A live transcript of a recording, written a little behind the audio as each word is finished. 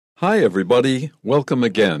Hi, everybody. Welcome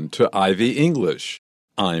again to Ivy English.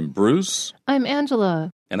 I'm Bruce. I'm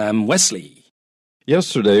Angela. And I'm Wesley.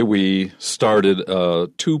 Yesterday, we started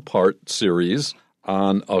a two-part series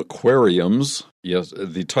on aquariums. Yes,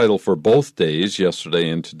 the title for both days, yesterday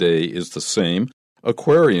and today, is the same.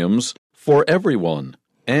 Aquariums for everyone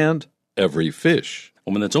and every fish.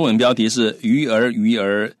 我们的中文标题是鱼儿鱼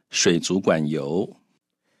儿水族馆游。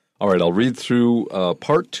All right, I'll read through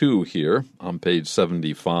part 2 here on page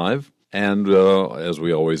 75. And as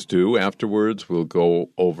we always do, afterwards we'll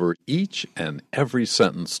go over each and every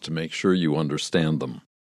sentence to make sure you understand them.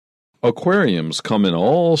 Aquariums come in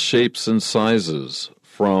all shapes and sizes,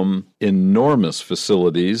 from enormous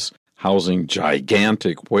facilities housing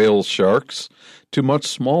gigantic whale sharks to much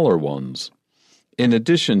smaller ones. In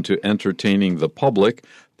addition to entertaining the public,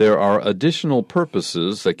 there are additional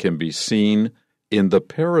purposes that can be seen in the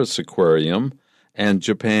Paris Aquarium and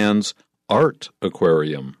Japan's Art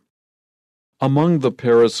Aquarium. Among the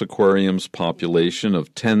Paris Aquarium's population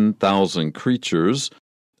of 10,000 creatures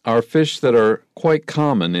are fish that are quite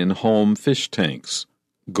common in home fish tanks,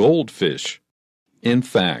 goldfish. In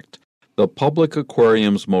fact, the public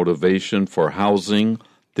aquarium's motivation for housing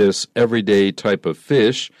this everyday type of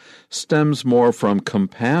fish stems more from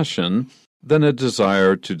compassion than a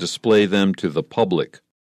desire to display them to the public.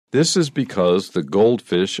 This is because the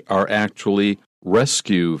goldfish are actually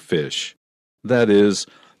rescue fish. That is,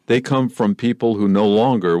 they come from people who no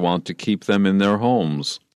longer want to keep them in their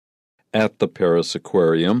homes. At the Paris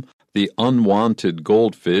Aquarium, the unwanted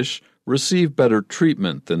goldfish receive better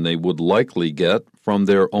treatment than they would likely get from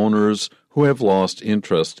their owners who have lost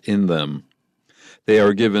interest in them. They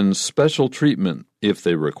are given special treatment if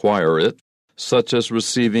they require it, such as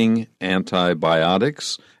receiving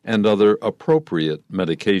antibiotics and other appropriate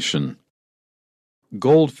medication.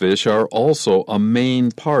 Goldfish are also a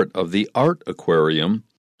main part of the Art Aquarium,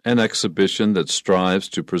 an exhibition that strives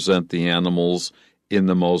to present the animals in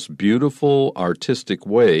the most beautiful artistic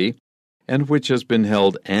way and which has been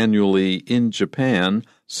held annually in Japan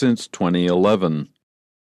since 2011.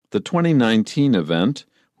 The 2019 event,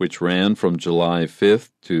 which ran from July 5th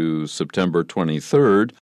to September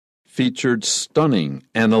 23rd, featured stunning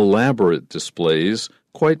and elaborate displays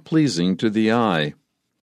quite pleasing to the eye.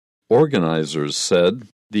 Organizers said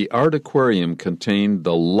the Art Aquarium contained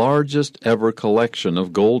the largest ever collection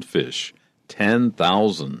of goldfish,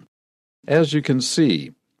 10,000. As you can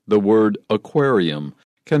see, the word aquarium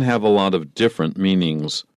can have a lot of different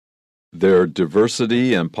meanings. Their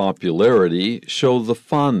diversity and popularity show the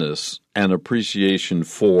fondness and appreciation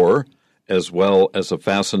for, as well as a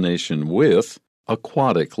fascination with,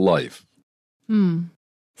 aquatic life.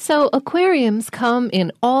 So aquariums come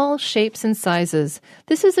in all shapes and sizes.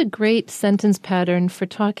 This is a great sentence pattern for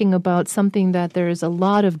talking about something that there is a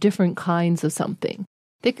lot of different kinds of something.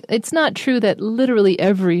 It's not true that literally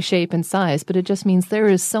every shape and size, but it just means there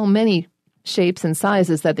is so many shapes and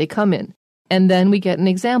sizes that they come in. And then we get an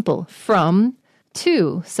example, from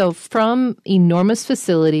to. So from enormous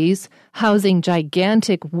facilities housing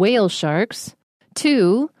gigantic whale sharks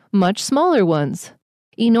to much smaller ones.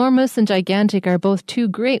 Enormous and gigantic are both two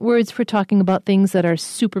great words for talking about things that are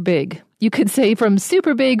super big. You could say from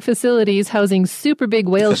super big facilities housing super big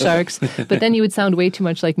whale sharks, but then you would sound way too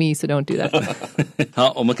much like me, so don't do that.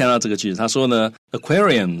 好，我们看到这个句子，他说呢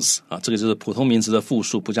 ，aquariums 这个就是普通名词的复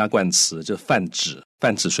数，不加冠词，就泛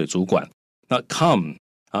指水族馆。那 come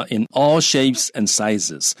in all shapes and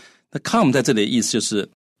sizes， 那 come 在这里的意思就是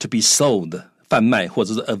to be sold。贩卖或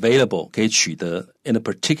者是 available 可以取得 in a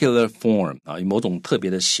particular form 以某种特别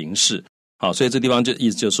的形式。好，所以这地方就意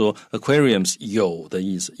思就是说 aquariums 有的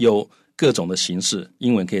意思，有各种的形式，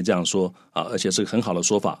英文可以这样说而且是很好的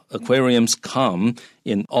说法。Aquariums come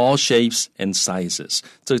in all shapes and sizes。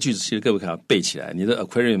这个句子其实各位可以背起来，你的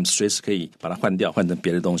aquariums 随时可以把它换掉，换成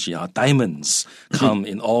别的东西Diamonds come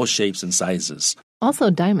in all shapes and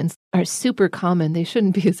sizes。Also, diamonds are super common. They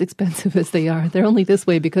shouldn't be as expensive as they are. They're only this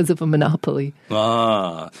way because of a monopoly.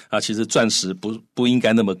 其实钻石不应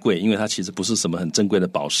该那么贵，因为它其实不是什么很珍贵的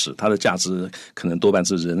宝石，它的价值可能多半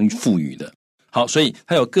是人赋予的。好，所以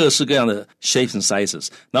它有各式各样的 shapes and sizes。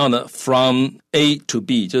然后呢 ，from A to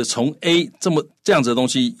B 就是从 A 这样子的东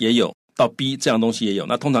西也有，到 B 这样的东西也有。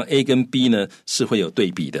那通常 A 跟 B 呢是会有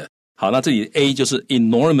对比的。好，那这里 A 就是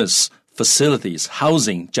enormous facilities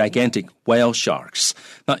housing gigantic whale sharks。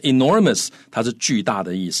那 enormous 它是巨大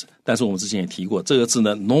的意思，但是我们之前也提过，这个字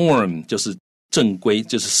呢 norm 就是正规，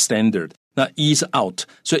就是 standard。那 E 是 out，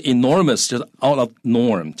 所以 enormous 就是 out of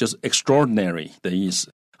norm， 就是 extraordinary 的意思。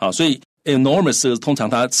好，所以 enormous 通常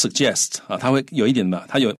它 suggest 它会有一点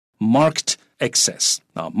它有 marked excess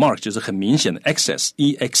啊 mark 就是很明显的 excess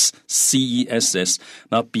E-X-C-E-S-S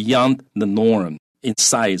然后 beyond the norm in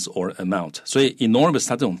size or amount 所以 enormous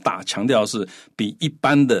它这种大强调是比一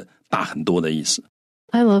般的大很多的意思。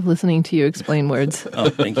I love listening to you explain words.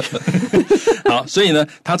 Thank you. 好，所以呢，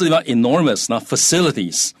它这地方 enormous， 那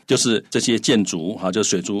facilities 就是这些建筑，就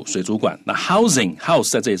是水族馆。那 house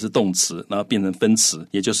在这里是动词，然后变成分词，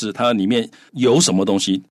也就是它里面有什么东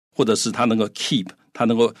西，或者是它能够 keep， 它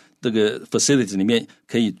能够这个 facilities 里面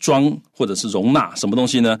可以装或者是容纳什么东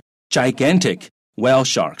西呢 ？Gigantic whale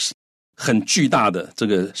sharks， 很巨大的这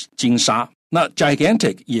个鲸鲨。那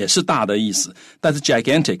gigantic 也是大的意思，但是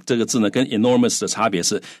gigantic 这个字呢跟 enormous 的差别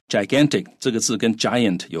是 gigantic 这个字跟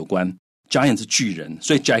giant 有关 giant 是巨人，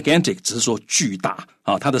所以 gigantic 只是说巨大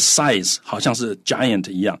啊，它的 size 好像是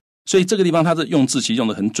giant 一样，所以这个地方它的用字其实用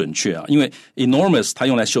得很准确啊，因为 enormous 它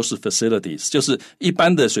用来修饰 facilities， 就是一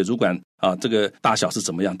般的水族馆啊，这个大小是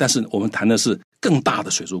怎么样，但是我们谈的是更大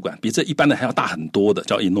的水族馆，比这一般的还要大很多的，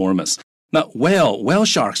叫 enormous。那 whale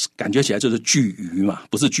sharks 感觉起来就是巨鱼嘛，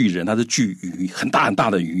不是巨人，它是巨鱼，很大很大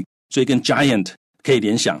的鱼，所以跟 giant 可以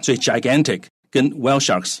联想，所以 gigantic 跟 whale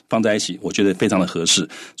sharks 放在一起，我觉得非常的合适。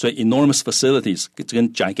所以 enormous facilities 跟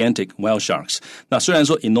gigantic whale sharks， 那虽然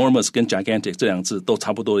说 enormous 跟 gigantic 这两个字都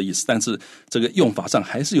差不多的意思，但是这个用法上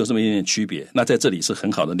还是有这么一点点区别。那在这里是很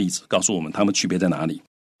好的例子，告诉我们它们区别在哪里。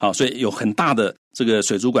好，所以有很大的这个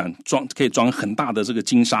水族馆可以装很大的这个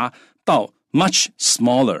鲸鲨，到much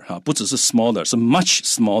smaller 不只是 smaller 是 much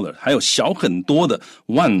smaller 还有小很多的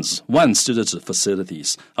ones 就是指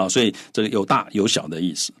facilities 所以这个有大有小的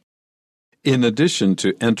意思。 In addition to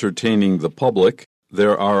entertaining the public,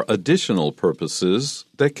 there are additional purposes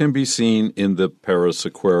that can be seen in the Paris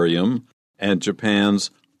Aquarium and Japan's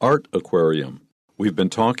Art Aquarium. We've been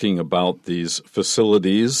talking about these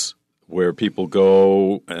facilities where people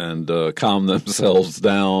go and calm themselves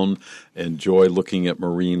down, enjoy looking at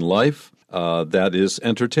marine life.That is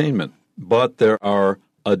entertainment. But there are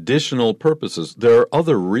additional purposes. There are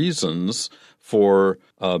other reasons for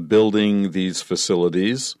building these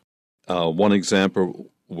facilities. One example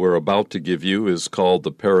we're about to give you is called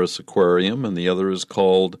the Paris Aquarium, and the other is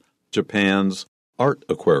called Japan's Art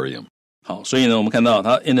Aquarium. 好，所以呢，我们看到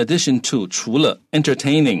它 in addition to 除了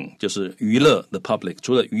entertaining 就是娱乐 the public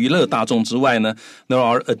除了娱乐大众之外呢 there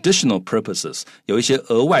are additional purposes 有一些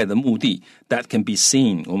额外的目的 that can be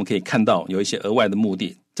seen 我们可以看到有一些额外的目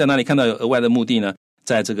的，在哪里看到有额外的目的呢？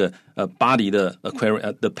在这个巴黎的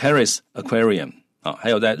Aquarium the Paris Aquarium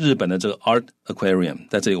还有在日本的这个 Art Aquarium，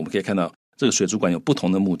 在这里我们可以看到这个水族馆有不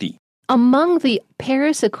同的目的。Among the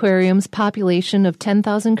Paris Aquarium's population of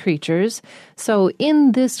 10,000 creatures, so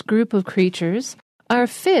in this group of creatures, are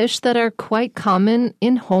fish that are quite common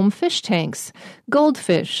in home fish tanks,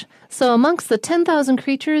 goldfish. So amongst the 10,000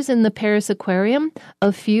 creatures in the Paris Aquarium,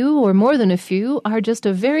 a few or more than a few are just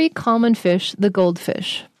a very common fish, the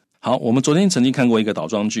goldfish. 好，我们昨天曾经看过一个倒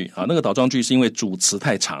装句那个倒装句是因为主词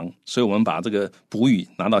太长，所以我们把这个补语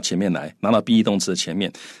拿到前面来，拿到 be 动词的前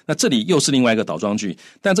面。那这里又是另外一个倒装句，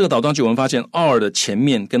但这个倒装句我们发现 are 的前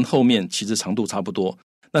面跟后面其实长度差不多。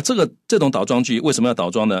那这种倒装句为什么要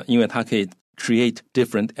倒装呢？因为它可以 create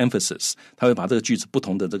different emphasis， 它会把这个句子不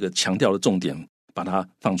同的这个强调的重点把它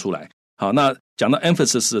放出来。好，那讲到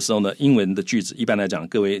emphasis 的时候呢，英文的句子一般来讲，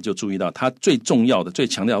各位就注意到它最重要的、最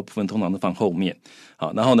强调的部分通常都放后面。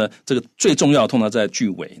好，然后呢，这个最重要的通常在句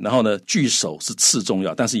尾，然后呢，句首是次重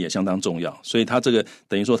要，但是也相当重要。所以它这个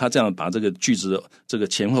等于说，它这样把这个句子这个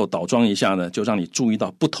前后倒装一下呢，就让你注意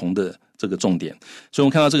到不同的这个重点。所以我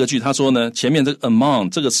们看到这个句，他说呢，前面这个 among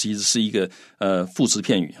这个其实是一个副词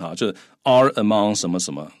片语就是 are among 什么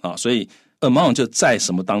什么所以among 就在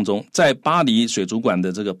什么当中，在巴黎水族馆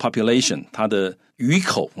的这个 population， 它的鱼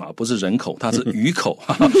口不是人口，它是鱼口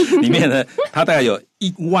里面呢，它大概有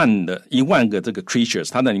1万个这个 creatures，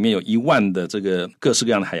 它在里面有1万的这个各式各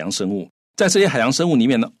样的海洋生物。在这些海洋生物里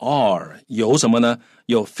面呢 are 有什么呢？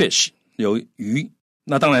有 fish 有鱼，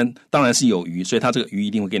那当然是有鱼，所以它这个鱼一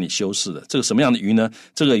定会给你修饰的。这个什么样的鱼呢？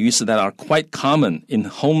这个鱼是 that are quite common in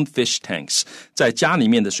home fish tanks， 在家里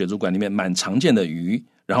面的水族馆里面蛮常见的鱼。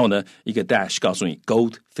然后呢，一个 dash 告诉你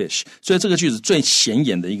goldfish， 所以这个句子最显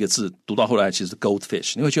眼的一个字，读到后来其实是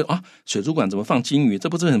goldfish。你会觉得水族馆怎么放金鱼？这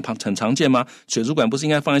不是很常见吗？水族馆不是应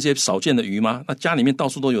该放一些少见的鱼吗？那家里面到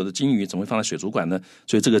处都有的金鱼，怎么会放在水族馆呢？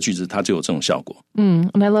所以这个句子它就有这种效果。And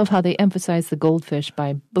I love how they emphasize the goldfish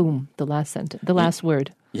by boom, the last sentence, the last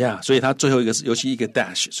word. Yeah， 所以它最后一个是尤其一个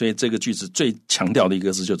dash， 所以这个句子最强调的一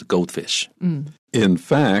个字就是 goldfish。In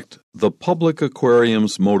fact, the public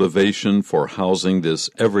aquarium's motivation for housing this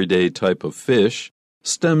everyday type of fish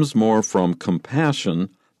stems more from compassion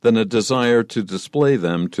than a desire to display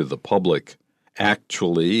them to the public.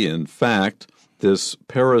 Actually, in fact, this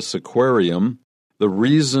Paris aquarium, the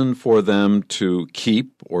reason for them to keep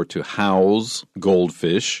or to house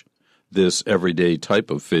goldfish, this everyday type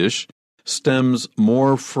of fish, stems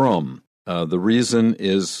more from, the reason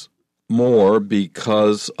is more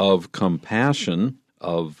because of compassion,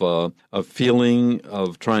 of a feeling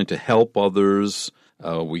of trying to help others.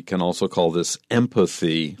 We can also call this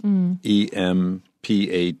empathy, E-M-P-A-T-H-Y,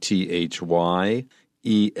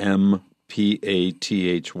 E-M-P-A-T-H-Y,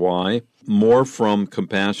 more from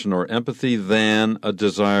compassion or empathy than a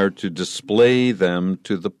desire to display them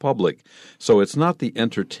to the public. So it's not the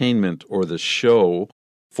entertainment or the show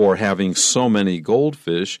for having so many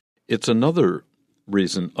goldfish. It's another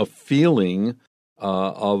reason, a feeling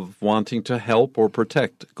of wanting to help or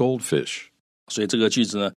protect goldfish. 所以这个句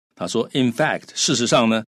子呢，他说 In fact, 事实上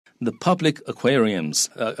呢 The public aquariums,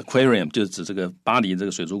 aquarium 就是指这个巴黎这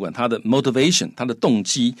个水族馆，它的 motivation, 它的动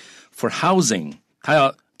机 for housing, 它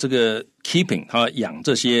要这个 keeping, 它要养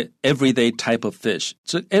这些 everyday type of fish.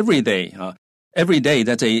 这 everyday everyday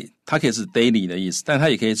在这里它可以是 daily 的意思，但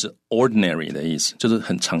它也可以是 ordinary 的意思，就是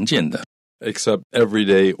很常见的。Except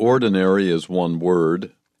everyday, ordinary is one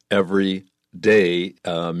word. Every day,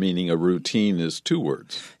 meaning a routine, is two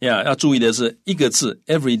words. Yeah, 要注意的是一个字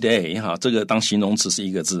everyday 哈，这个当形容词是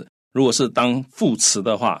一个字。如果是当副词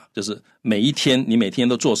的话，就是每一天你每天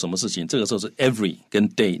都做什么事情，这个时候是 every 跟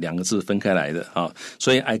day 两个字分开来的啊。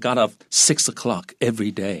所以 I got up 6 o'clock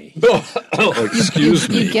every day. Excuse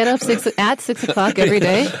me. You get up at 6 o'clock every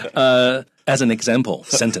day? As an example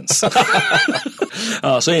sentence.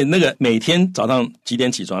 所以那个每天早上几点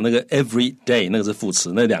起床，那个 every day 那个是副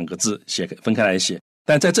词，那两个字分开来写。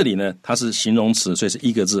但在这里呢，它是形容词，所以是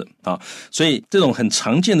一个字啊。所以这种很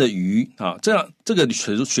常见的鱼啊，这个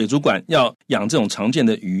水族馆要养这种常见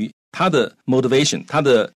的鱼，它的 motivation， 它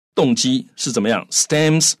的动机是怎么样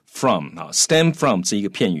 ？Stems from 啊 ，stem from 是一个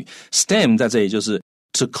片语 ，stem 在这里就是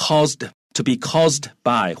to be caused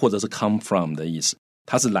by 或者是 come from 的意思。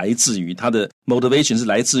它是来自于它的 motivation 是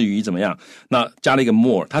来自于怎么样？那加了一个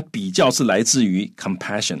more， 它比较是来自于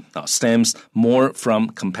compassion 啊 ，stems more from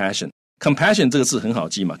compassion。compassion 这个字很好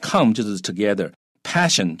记嘛 ，come 就是 together，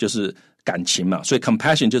 passion 就是感情嘛，所以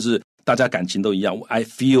compassion 就是大家感情都一样 ，I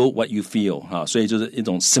feel what you feel 啊，所以就是一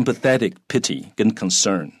种 sympathetic pity 跟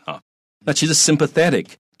concern 啊。那其实 sympathetic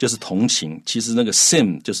就是同情，其实那个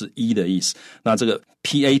sim 就是一的意思，那这个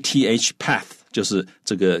path path 就是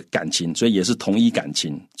这个感情，所以也是同一感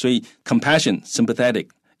情，所以 compassion sympathetic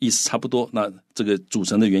意思差不多，那这个组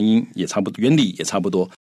成的原因也差不多，原理也差不多。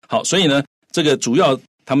好，所以呢，这个主要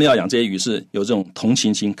他们要养这些鱼是有这种同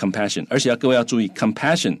情心 compassion， 而且各位要注意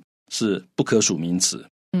compassion 是不可数名词，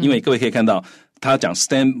因为各位可以看到他讲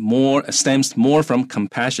stems more from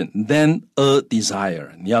compassion than a desire，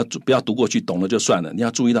 你要不要读过去，懂了就算了，你要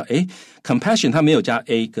注意到compassion 它没有加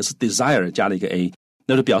a， 可是 desire 加了一个 a，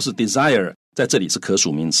 那就表示 desire 在这里是可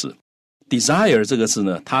数名词。desire 这个字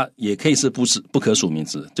呢，它也可以是不可数名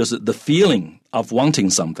词，就是 the feeling of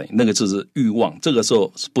wanting something， 那个字是欲望，这个时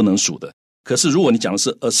候是不能数的。可是如果你讲的是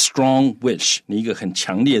a strong wish， 你一个很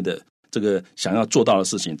强烈的这个想要做到的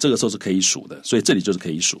事情，这个时候是可以数的，所以这里就是可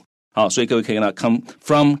以数。好，所以各位可以看到 come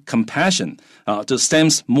from compassion 啊，这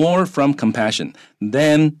stems more from compassion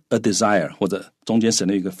than a desire， 或者中间省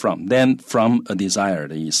略一个 from than from a desire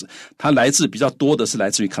的意思。它来自比较多的是来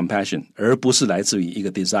自于 compassion， 而不是来自于一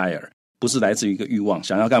个 desire， 不是来自于一个欲望。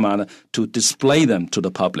想要干嘛呢 ？To display them to the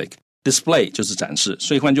public。Display 就是展示，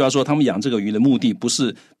所以换句话说，他们养这个鱼的目的不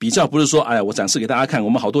是说，哎呀，我展示给大家看，我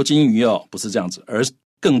们好多金鱼哦，不是这样子，而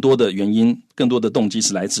更多的原因、更多的动机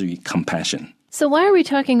是来自于 compassion。So why are we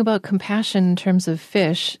talking about compassion in terms of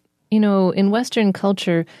fish? You know, in Western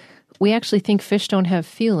culture, we actually think fish don't have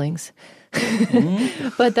feelings.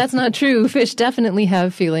 But that's not true. Fish definitely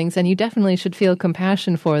have feelings, and you definitely should feel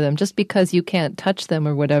compassion for them just because you can't touch them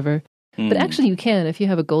or whatever. But actually you can. If you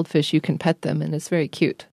have a goldfish, you can pet them, and it's very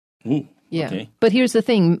cute. Ooh, yeah. Okay. But here's the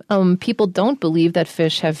thing. People don't believe that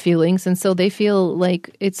fish have feelings, and so they feel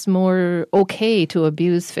like it's more okay to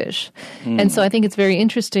abuse fish. And so I think it's very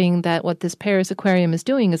interesting that what this Paris aquarium is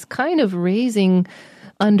doing is kind of raising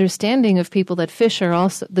understanding of people that fish are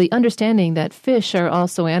also, the understanding that fish are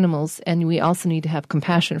also animals, and we also need to have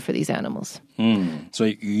compassion for these animals. 所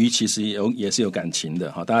以鱼其实也是有感情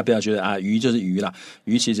的，大家不要觉得啊，鱼就是鱼啦，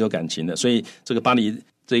鱼其实有感情的。所以这个巴黎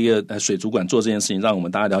这个水族馆做这件事情，让我们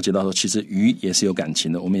大家了解到说，其实鱼也是有感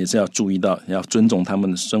情的，我们也是要注意到，要尊重他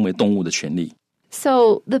们身为动物的权利。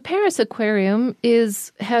So the Paris aquarium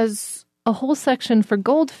has a whole section for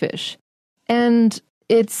goldfish, and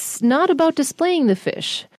it's not about displaying the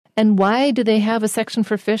fish. And why do they have a section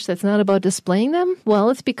for fish that's not about displaying them? Well,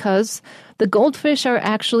 it's because the goldfish are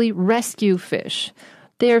actually rescue fish.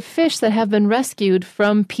 They are fish that have been rescued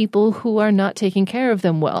from people who are not taking care of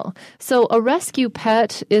them well. So a rescue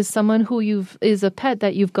pet is someone who is a pet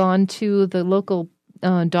that you've gone to the local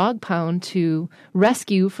dog pound to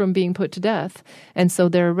rescue from being put to death. And so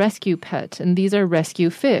they're a rescue pet, and these are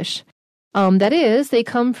rescue fish. That is, they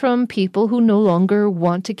come from people who no longer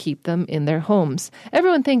want to keep them in their homes.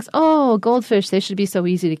 Everyone thinks, oh, goldfish, they should be so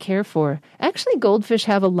easy to care for. Actually, goldfish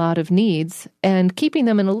have a lot of needs, and keeping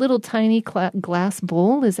them in a little tiny glass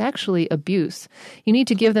bowl is actually abuse. You need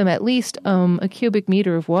to give them at least a cubic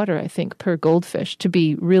meter of water, I think, per goldfish to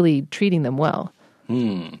be really treating them well.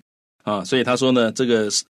 所以他说呢，这个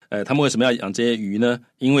他们为什么要养这些鱼呢？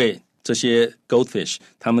因为这些 goldfish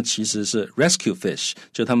他们其实是 rescue fish，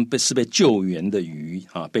 就他们是被救援的鱼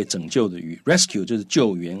被拯救的鱼。 rescue 就是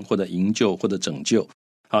救援或者营救或者拯救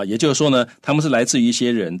也就是说呢，他们是来自于一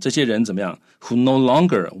些人，这些人怎么样 who no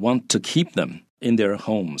longer want to keep them in their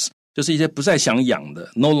homes， 就是一些不再想养的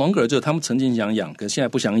no longer 就是他们曾经想养可是现在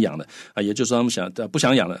不想养的也就是说他们不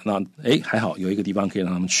想养了，那还好有一个地方可以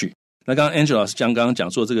让他们去。那刚刚 Angela 老师刚刚讲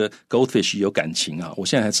说这个 goldfish 有感情我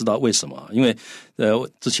现在才知道为什么，因为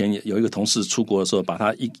之前有一个同事出国的时候把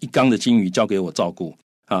他一缸的金鱼交给我照顾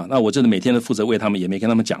那我真的每天都负责喂他们，也没跟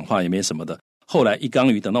他们讲话，也没什么的。后来一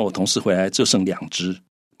缸鱼等到我同事回来就剩2只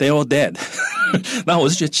 ，they all dead 然后我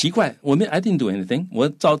就觉得奇怪，I didn't do anything， 我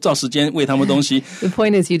照时间喂他们东西。The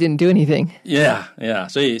point is you didn't do anything. Yeah，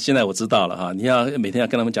 所以现在我知道了你要每天要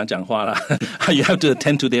跟他们讲话啦You have to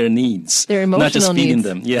attend to their needs, their emotional not just feeding needs.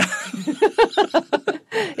 them. Yeah.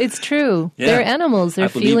 It's true. Yeah. They're animals. They're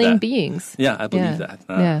feeling beings. Yeah, I believe that.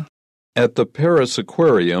 Yeah. At the Paris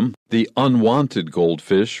Aquarium, the unwanted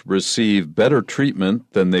goldfish receive better treatment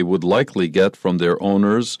than they would likely get from their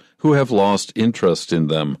owners who have lost interest in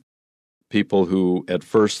them. People who at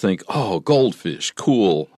first think, oh, goldfish,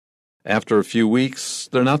 cool. After a few weeks,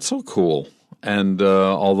 they're not so cool. And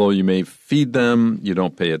although you may feed them, you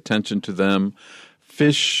don't pay attention to them.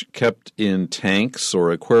 Fish kept in tanks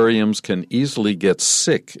or aquariums can easily get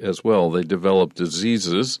sick as well. They develop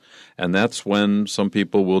diseases, and that's when some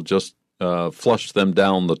people will just flush them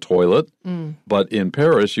down the toilet. But in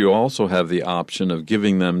Paris, you also have the option of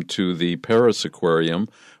giving them to the Paris Aquarium,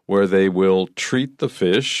 where they will treat the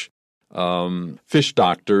fish. Fish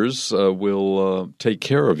doctors will take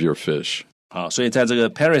care of your fish. 所以在这个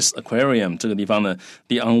Paris Aquarium 这个地方呢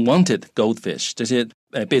the unwanted goldfish 这些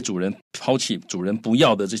被主人抛弃主人不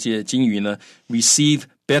要的这些金鱼呢 receive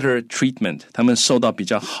better treatment 他们受到比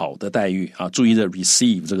较好的待遇注意这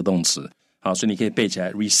receive 这个动词所以你可以背起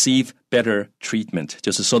来 receive better treatment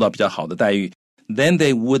就是受到比较好的待遇 then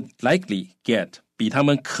they would likely get 比他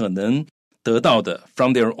们可能得到的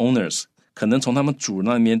from their owners 可能从他们主人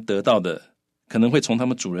那边得到的可能会从他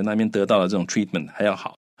们主人那边得到的这种 treatment 还要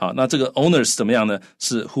好那这个 owners 怎么样呢？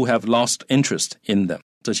是 who have lost interest in them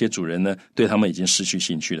这些主人呢对他们已经失去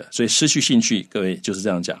兴趣了，所以失去兴趣各位就是这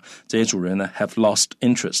样讲，这些主人呢 have lost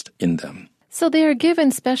interest in them. So they are given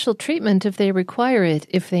special treatment if they require it,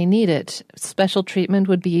 if they need it. Special treatment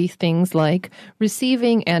would be things like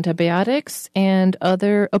receiving antibiotics and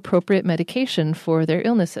other appropriate medication for their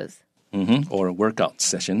illnesses. Or workout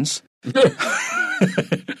sessions.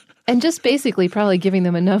 And just basically probably giving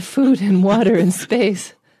them enough food and water and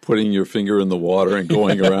space. Putting your finger in the water and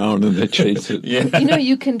going around and they chase it. Yeah. You know,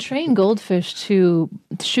 you can train goldfish to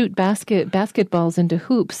shoot basketballs into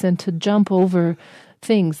hoops and to jump over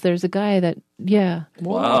things. There's a guy that, yeah.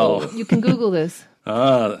 Wow. You can Google this.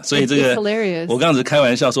 所以这个 It's hilarious. 我刚刚只开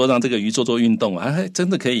玩笑说让这个鱼做运动真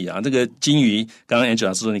的可以这个金鱼刚刚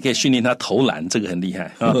Angela 说你可以训练它投篮，这个很厉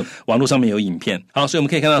害网络上面有影片。好，所以我们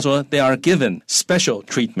可以看到说 they are given special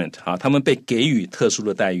treatment 他们被给予特殊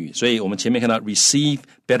的待遇，所以我们前面看到 receive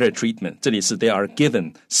better treatment， 这里是 they are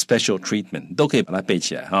given special treatment， 都可以把它背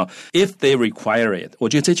起来if they require it， 我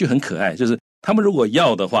觉得这句很可爱，就是他们如果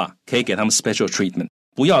要的话可以给他们 special treatment，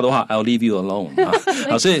不要的话 I'll leave you alone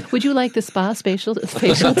所以 Would you like the spa facial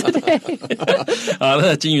today?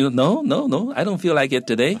 那金鱼说 No, I don't feel like it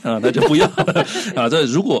today 那就不要这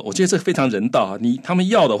如果我觉得这非常人道他们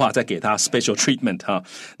要的话再给他 special treatment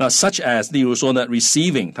那 such as 例如说呢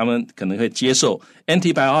receiving 他们可能会接受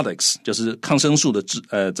antibiotics 就是抗生素的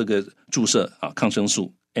这个注射抗生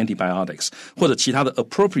素 antibiotics 或者其他的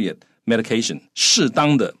appropriate medication 适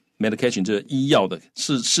当的 medication 就是医药的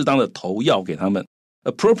适当的投药给他们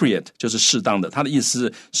Appropriate 就是适当的，它的意思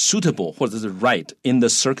是 suitable 或者是 right in the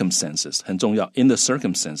circumstances 很重要 in the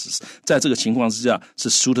circumstances 在这个情况之下是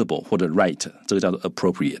suitable 或者 right 这个叫做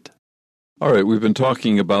appropriate All right, we've been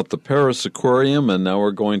talking about the Paris Aquarium, and now we're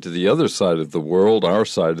going to the other side of the world, our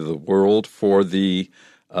side of the world, for the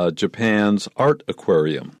Japan's Art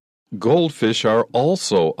Aquarium. Goldfish are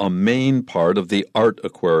also a main part of the Art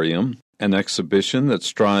Aquarium, an exhibition that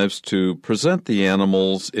strives to present the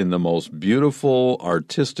animals in the most beautiful,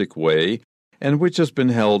 artistic way, and which has been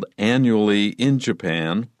held annually in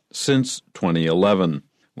Japan since 2011.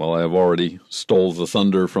 Well, I have already stole the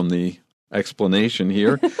thunder from the explanation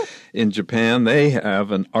here. In Japan, they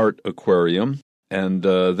have an art aquarium, and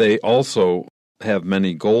they also have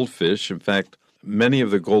many goldfish. In fact, many of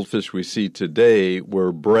the goldfish we see today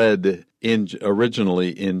were bred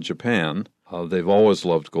originally in Japan. They've always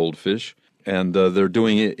loved goldfish, and they're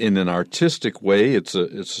doing it in an artistic way. It's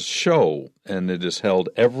a show, and it is held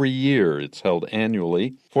every year. It's held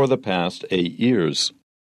annually for the past 8 years.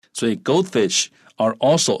 所以 goldfish are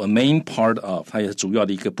also a main part of 它也是主要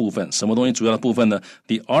的一个部分。什么东西主要的部分呢？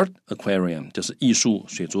 The Art Aquarium 就是艺术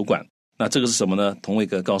水族馆。那这个是什么呢？同伟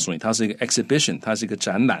哥告诉你，它是一个 exhibition， 它是一个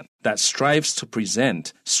展览 that strives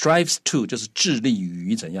to 就是致力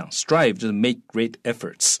于怎样 strive 就是 make great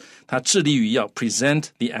efforts， 它致力于要 present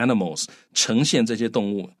the animals 呈现这些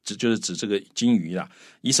动物，就是指这个金鱼啦。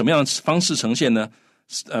以什么样的方式呈现呢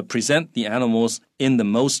？present the animals in the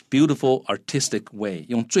most beautiful artistic way，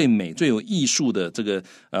 用最美最有艺术的这个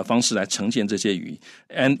方式来呈现这些鱼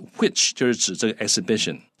and which 就是指这个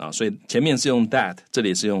exhibition 啊，所以前面是用 that， 这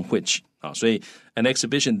里是用 which 啊，所以 an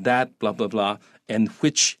exhibition that blah blah blah and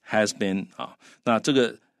which has been 啊，那这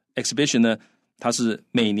个 exhibition 呢，它是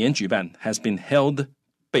每年举办 has been held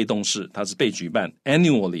被动式，它是被举办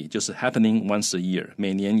annually 就是 happening once a year，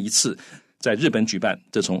 每年一次，在日本举办，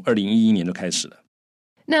这从2011年就开始了。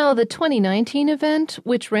Now, the 2019 event,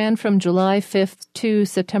 which ran from July 5th to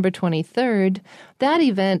September 23rd, that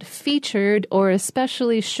event featured or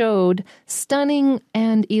especially showed stunning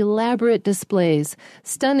and elaborate displays.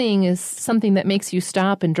 Stunning is something that makes you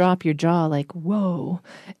stop and drop your jaw like, whoa.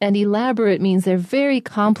 And elaborate means they're very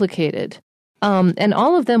complicated. And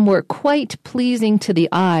all of them were quite pleasing to the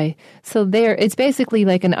eye. So it's basically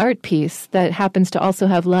like an art piece that happens to also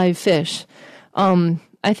have live fish.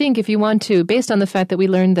 I think if you want to, based on the fact that we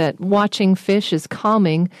learned that watching fish is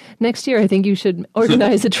calming, next year I think you should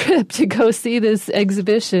organize a trip to go see this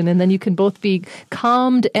exhibition, and then you can both be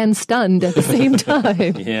calmed and stunned at the same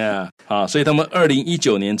time. Yeah. 好，所以他们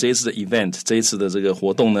2019年这一次的 event， 这一次的这个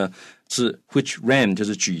活动呢，是 which ran 就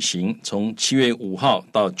是举行，从7月5号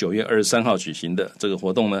到9月23号举行的这个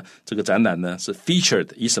活动呢，这个展览呢是 featured，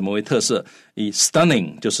 以什么为特色？以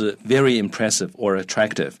stunning 就是 very impressive or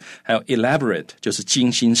attractive， 还有 elaborate 就是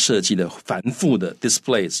精心设计的繁复的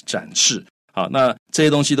displays 展示。好，那这些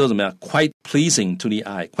东西都怎么样 ？Quite pleasing to the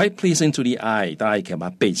eye， quite pleasing to the eye， 大家也可以把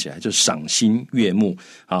它背起来，就是赏心悦目。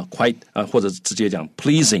啊 ，quite 或者直接讲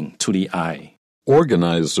pleasing to the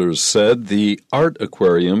eye。Organizers said the art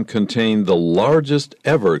aquarium contained the largest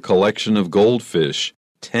ever collection of goldfish,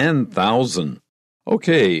 10,000.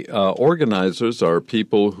 Okay, organizers are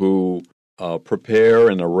people who prepare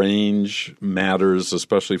and arrange matters,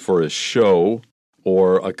 especially for a show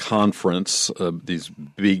or a conference, these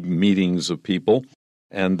big meetings of people.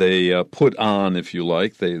 And they put on, if you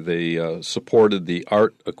like, they supported the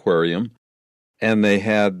art aquarium. And they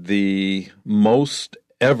had the most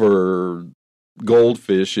ever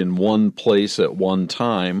goldfish in one place at one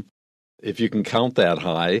time. If you can count that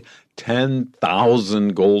high,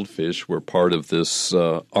 10,000 goldfish were part of this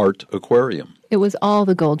art aquarium. It was all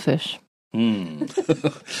the goldfish.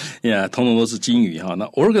 yeah, 通通都是金鱼哈。那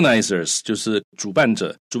organizers 就是主办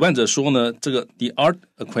者，主办者说呢，这个 the art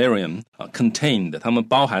aquarium contained 他们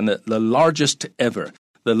包含了 the largest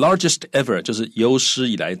ever。The largest ever 就是有史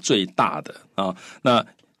以来最大的啊。那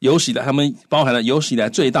有史以来，他们包含了有史以来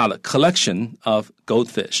最大的 collection of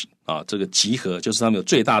goldfish 啊，这个集合就是他们有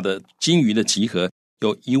最大的金鱼的集合，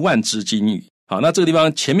有10000只金鱼。好，那这个地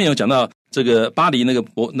方前面有讲到这个巴黎那个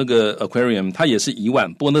aquarium， 它也是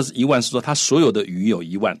10000，不过那是10000是说它所有的鱼有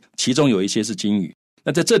10000，其中有一些是金鱼。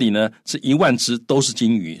那在这里呢，是10000只都是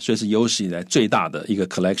金鱼，所以是有史以来最大的一个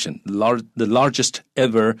collection，the largest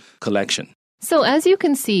ever collection. So as you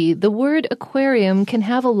can see, the word aquarium can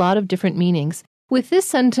have a lot of different meanings. With this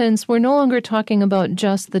sentence, we're no longer talking about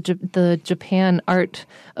just the Japan Art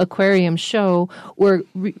Aquarium show. We're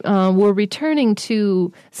returning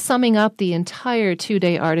to summing up the entire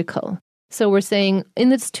 2-day article. So we're saying in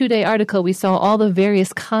this 2-day article, we saw all the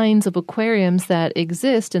various kinds of aquariums that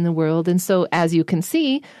exist in the world. And so as you can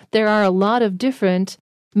see, there are a lot of different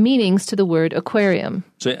meanings to the word aquarium.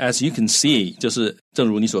 所以 as you can see 就是正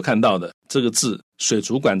如你所看到的这个字水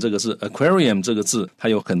族馆这个字 aquarium 这个字它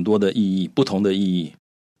有很多的意义不同的意义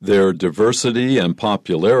Their diversity and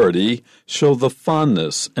popularity show the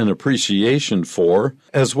fondness and appreciation for,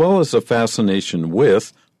 as well as a fascination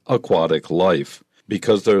with, aquatic life.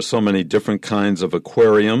 Because there are so many different kinds of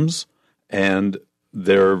aquariums, and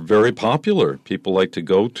they're very popular. People like to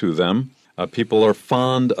go to them. People are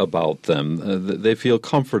fond about them. They feel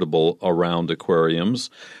comfortable around aquariums,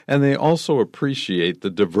 and they also appreciate the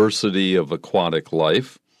diversity of aquatic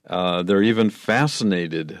life. They're even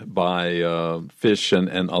fascinated by fish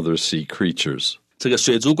and other sea creatures. 这个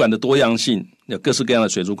水族馆的多样性，有各式各样的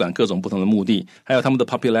水族馆，各种不同的目的，还有他们的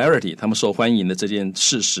popularity， 他们受欢迎的这件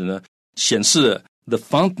事实呢，显示了 the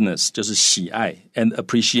fondness 就是喜爱 and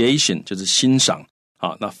appreciation 就是欣赏。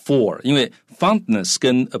好，那 for 因为 fondness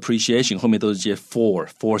跟 appreciation 后面都是接 for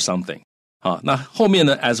something。好，那后面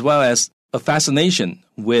呢 as well as a fascination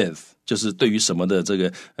with 就是对于什么的这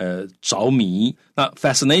个着迷。那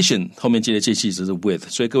fascination 后面接的介系词是 with，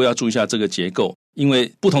 所以各位要注意一下这个结构，因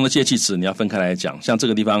为不同的介系词你要分开来讲。像这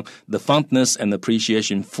个地方 the fondness and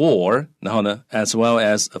appreciation for， 然后呢 as well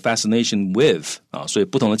as a fascination with 啊，所以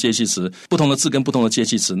不同的介系词，不同的字跟不同的介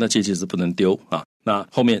系词，那介系词不能丢啊。那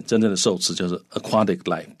后面真正的受词就是 aquatic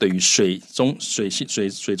life， 对于水中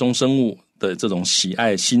生物的这种喜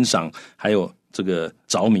爱、欣赏，还有这个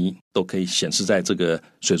着迷，都可以显示在这个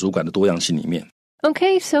水族馆的多样性里面。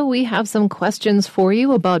Okay, so we have some questions for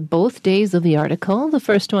you about both days of the article. The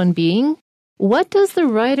first one being, what does the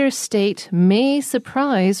writer state may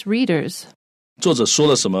surprise readers? 作者说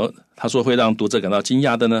了什么？他说会让读者感到惊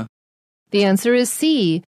讶的呢？ The answer is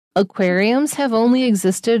C. Aquariums have only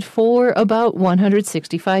existed for about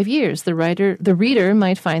 165 years. The reader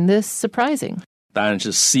might find this surprising. 答案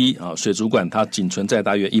是 C 啊，水族馆它仅存在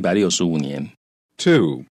大约165年。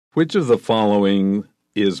2. Which of the following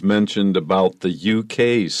is mentioned about the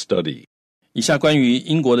UK study? 以下关于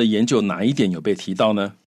英国的研究哪一点有被提到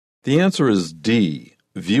呢？ The answer is D.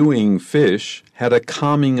 Viewing fish had a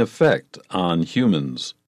calming effect on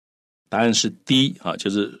humans. 答案是 D 啊，就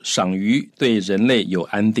是赏鱼对人类有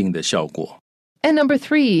安定的效果。And number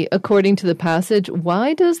 3, according to the passage,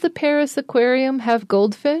 why does the Paris Aquarium have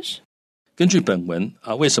goldfish? 根据本文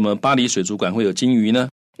啊，为什么巴黎水族馆会有金鱼呢？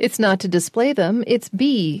 It's not to display them, it's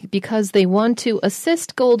B, because they want to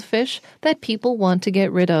assist goldfish that people want to get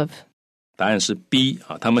rid of. 答案是 B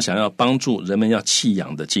啊，他们想要帮助人们要弃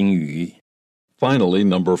养的金鱼。Finally,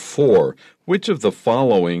 number 4. Which of the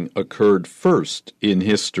following occurred first in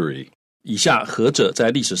history? 以下何者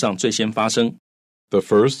在历史上最先发生？ The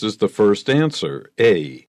first is the first answer,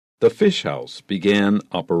 A. The fish house began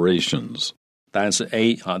operations. 答案是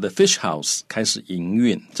A 啊 ，The Fish House 开始营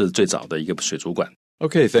运，这是最早的一个水族馆。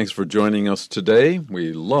Okay, thanks for joining us today.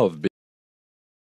 We love